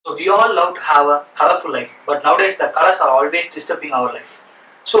We all love to have a colorful life, but nowadays the colors are always disturbing our life.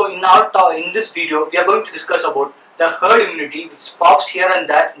 So in this video, we are going to discuss about the herd immunity, which pops here and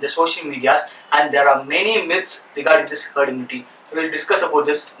there in the social medias, and there are many myths regarding this herd immunity. We will discuss about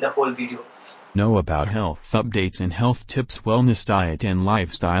this in the whole video. Know about health updates and health tips, wellness, diet and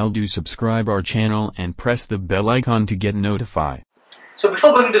lifestyle. Do subscribe our channel and press the bell icon to get notified. So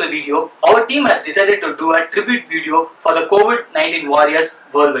before going to the video, our team has decided to do a tribute video for the COVID-19 warriors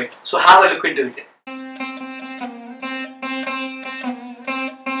worldwide. So have a look into it.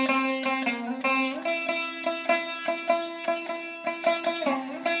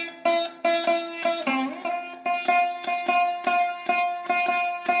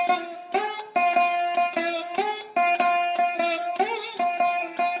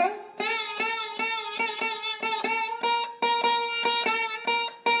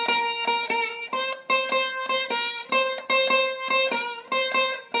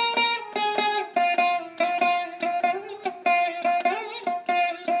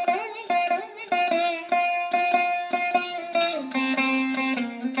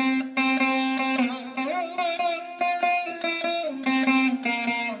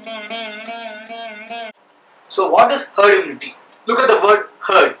 So what is herd immunity? Look at the word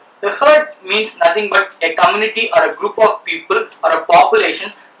herd. The herd means nothing but a community or a group of people or a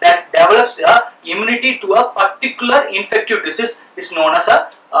population that develops a immunity to a particular infective disease is known as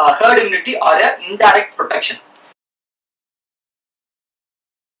a herd immunity or a indirect protection.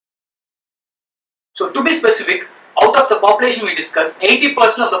 So to be specific, out of the population we discussed,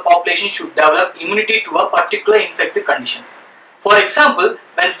 80% of the population should develop immunity to a particular infective condition. For example,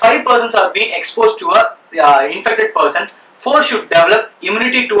 when 5 persons are being exposed to a infected person, 4 should develop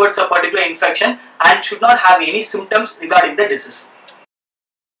immunity towards a particular infection and should not have any symptoms regarding the disease.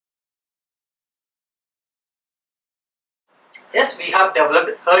 Yes, we have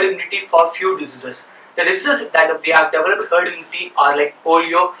developed herd immunity for few diseases. The diseases that we have developed herd immunity are like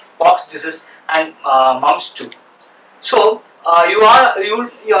polio, pox disease and mumps too. So you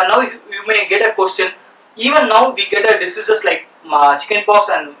may get a question. Even now we get diseases like chickenpox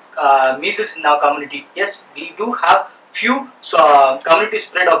and measles in our community. Yes, we do have few community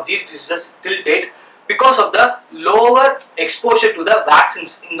spread of these diseases till date because of the lower exposure to the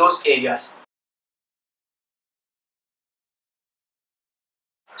vaccines in those areas.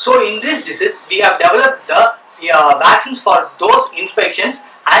 So in this disease, we have developed the vaccines for those infections,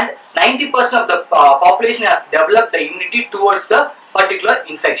 and 90% of the population have developed the immunity towards a particular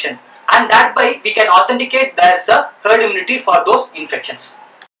infection. And that by we can authenticate there is a herd immunity for those infections.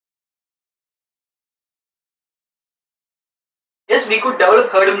 Yes, we could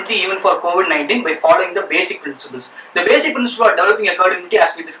develop herd immunity even for COVID-19 by following the basic principles. The basic principle for developing a herd immunity,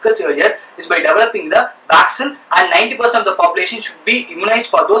 as we discussed earlier, is by developing the vaccine, and 90% of the population should be immunized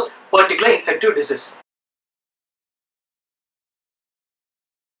for those particular infective diseases.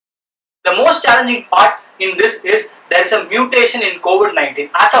 The most challenging part in this is there is a mutation in COVID-19.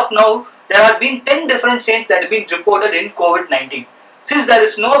 As of now, there have been 10 different strains that have been reported in COVID-19. Since there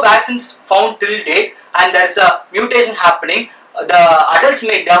is no vaccines found till date and there is a mutation happening, the adults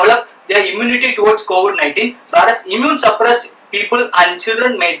may develop their immunity towards COVID-19, whereas immune suppressed people and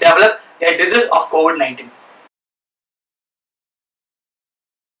children may develop a disease of COVID-19.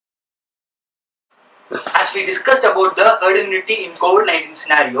 As we discussed about the herd immunity in COVID-19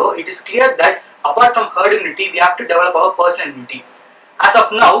 scenario, it is clear that apart from herd immunity, we have to develop our personal immunity. As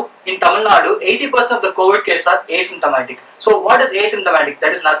of now, in Tamilnadu, 80% of the COVID cases are asymptomatic. So what is asymptomatic?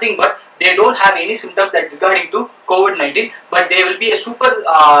 That is nothing but they don't have any symptoms that regarding to COVID-19, but they will be a super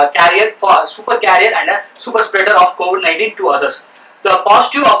carrier and a super spreader of COVID-19 to others. The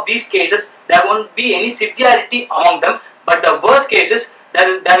positive of these cases, there won't be any severity among them, but the worst cases,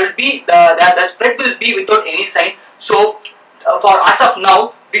 the spread will be without any sign. So for as of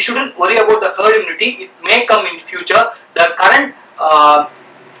now, we shouldn't worry about the herd immunity. It may come in future. The current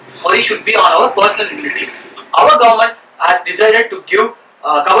worry should be on our personal immunity. Our government has decided to give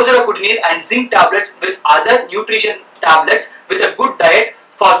KABASURA KUDINEER and zinc tablets with other nutrition tablets with a good diet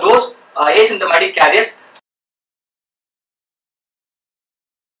for those asymptomatic carriers.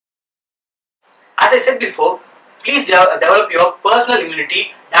 As I said before, please develop your personal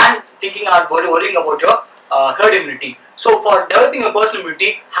immunity than thinking or worrying about your herd immunity. So for developing a personal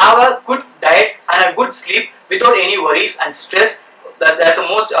immunity, have a good diet and a good sleep without any worries and stress. That's the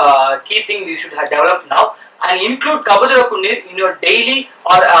most key thing we should have developed now. And include KABASURA KUDINEER in your daily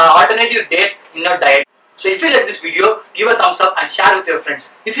or alternative days in your diet. So if you like this video, give a thumbs up and share with your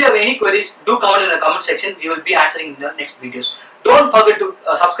friends. If you have any queries, do comment in the comment section. We will be answering in the next videos. Don't forget to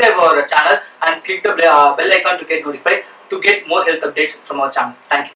subscribe our channel and click the bell icon to get notified. to get more health updates from our channel. Thank you.